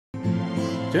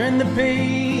Turn the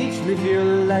page, live your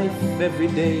life every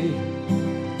day.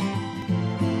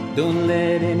 Don't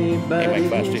let anybody. Hey, Mike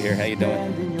Foster here. How you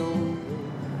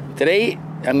doing? Today,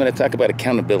 I'm going to talk about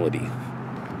accountability.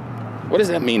 What does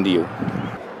that mean to you?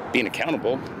 Being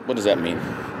accountable, what does that mean?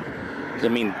 Does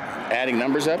it mean adding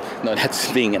numbers up? No,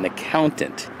 that's being an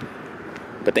accountant.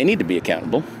 But they need to be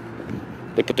accountable.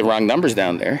 They put the wrong numbers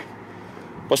down there.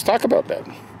 Let's talk about that.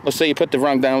 Let's say you put the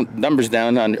wrong numbers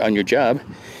down on your job,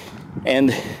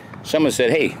 and someone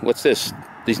said, hey, what's this?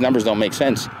 These numbers don't make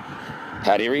sense.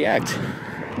 How do you react?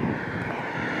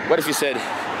 What if you said,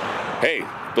 hey,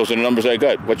 those are the numbers I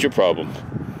got. What's your problem?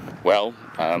 Well,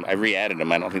 I re-added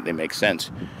them. I don't think they make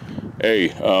sense. Hey,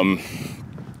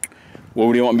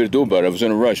 what do you want me to do about it? I was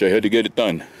in a rush. I had to get it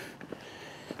done.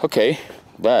 Okay,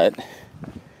 but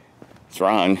it's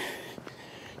wrong.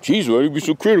 Geez, why are you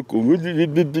so critical?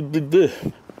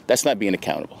 That's not being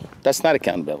accountable. That's not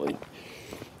accountability.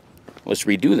 Let's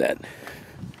redo that.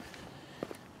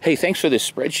 Hey, thanks for this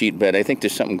spreadsheet, but I think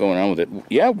there's something going on with it.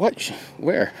 Yeah, what?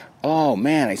 Where? Oh,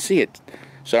 man, I see it.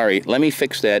 Sorry, let me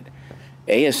fix that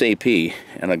ASAP,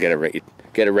 and I'll get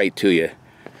it right to you.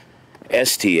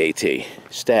 STAT.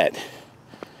 Stat.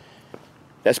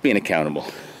 That's being accountable.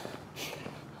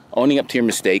 Owning up to your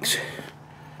mistakes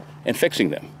and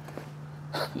fixing them.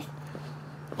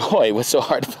 Boy, what's so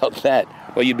hard about that?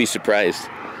 Well, you'd be surprised.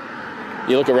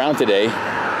 You look around today,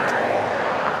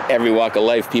 every walk of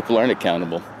life, people aren't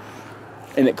accountable.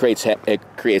 And it creates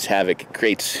havoc, it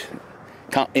creates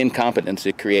incompetence,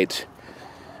 it creates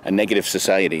a negative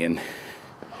society. And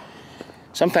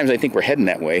sometimes I think we're heading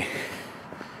that way.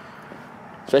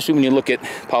 Especially when you look at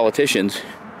politicians,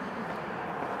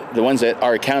 the ones that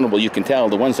are accountable, you can tell.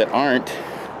 The ones that aren't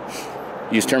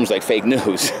use terms like fake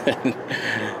news.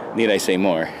 Need I say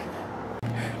more?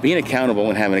 Being accountable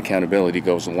and having accountability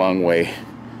goes a long way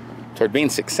toward being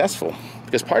successful.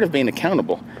 Because part of being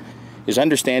accountable is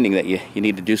understanding that you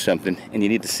need to do something and you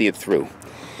need to see it through.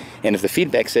 And if the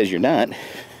feedback says you're not,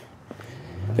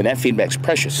 then that feedback's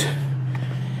precious.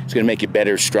 It's going to make you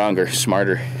better, stronger,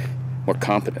 smarter, more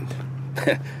competent,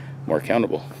 more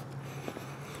accountable.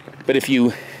 But if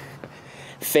you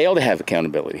fail to have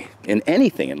accountability in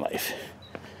anything in life,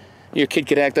 your kid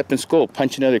could act up in school,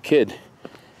 punch another kid.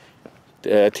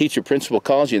 The teacher, principal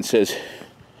calls you and says,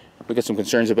 we got some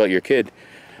concerns about your kid.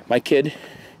 My kid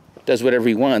does whatever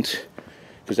he wants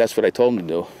because that's what I told him to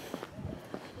do.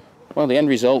 Well, the end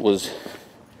result was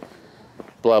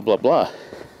blah, blah, blah.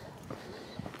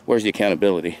 Where's the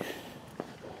accountability?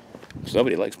 Because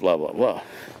nobody likes blah, blah, blah.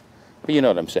 But you know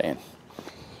what I'm saying.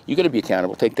 You got to be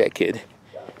accountable. Take that kid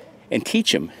and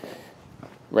teach him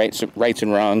rights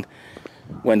and wrong,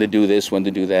 when to do this, when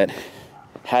to do that,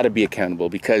 how to be accountable.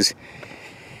 Because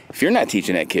if you're not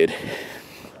teaching that kid,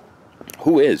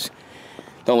 who is?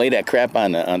 Don't lay that crap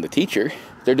on the teacher.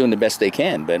 They're doing the best they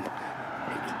can, but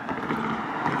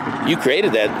you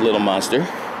created that little monster.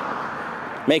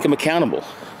 Make him accountable.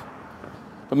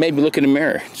 But maybe look in the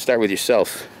mirror. Start with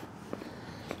yourself.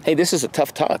 Hey, this is a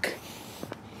tough talk.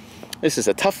 This is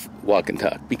a tough walk and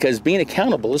talk because being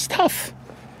accountable is tough.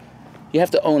 You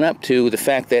have to own up to the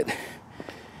fact that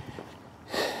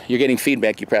you're getting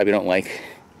feedback you probably don't like.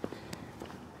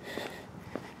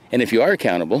 And if you are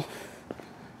accountable,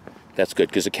 that's good,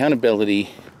 because accountability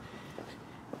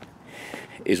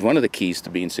is one of the keys to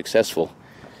being successful.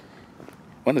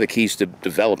 One of the keys to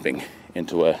developing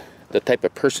into the type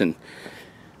of person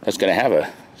that's going to have a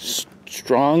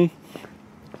strong,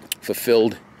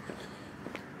 fulfilled,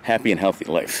 happy and healthy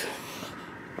life.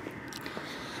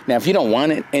 Now, if you don't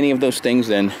want any of those things,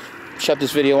 then shut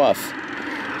this video off.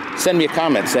 Send me a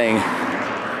comment saying,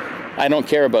 I don't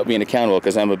care about being accountable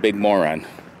because I'm a big moron.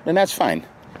 And that's fine.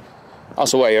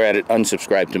 Also, while you're at it,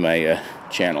 unsubscribe to my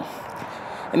channel.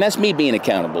 And that's me being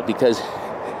accountable because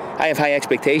I have high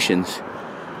expectations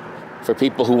for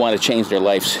people who want to change their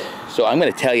lives. So I'm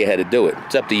going to tell you how to do it.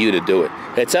 It's up to you to do it.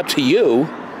 It's up to you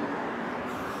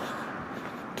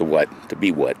to what? To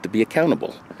be what? To be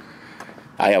accountable.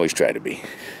 I always try to be.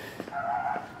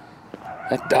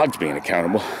 That dog's being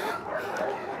accountable.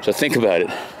 So think about it.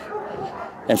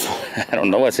 And I don't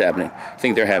know what's happening. I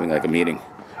think they're having like a meeting.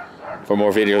 For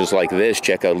more videos like this,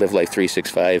 check out Live Life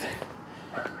 365.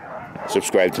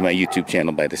 Subscribe to my YouTube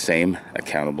channel by the same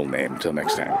accountable name. Until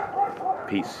next time.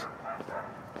 Peace.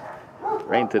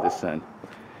 Right into the sun.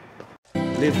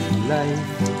 Live life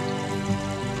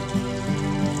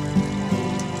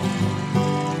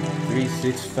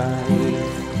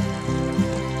 365.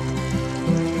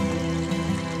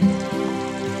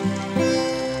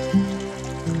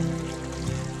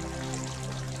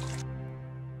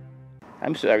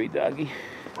 I'm sorry, doggy.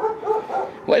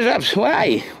 What's up?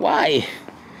 Why? Why?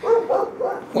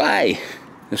 Why?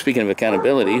 And speaking of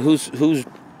accountability, whose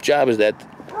job is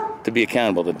that to be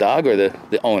accountable? The dog or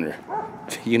the owner?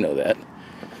 You know that.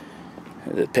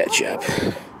 The pet shop.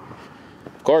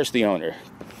 Of course, the owner.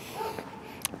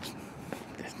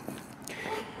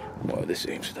 More of the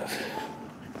same stuff.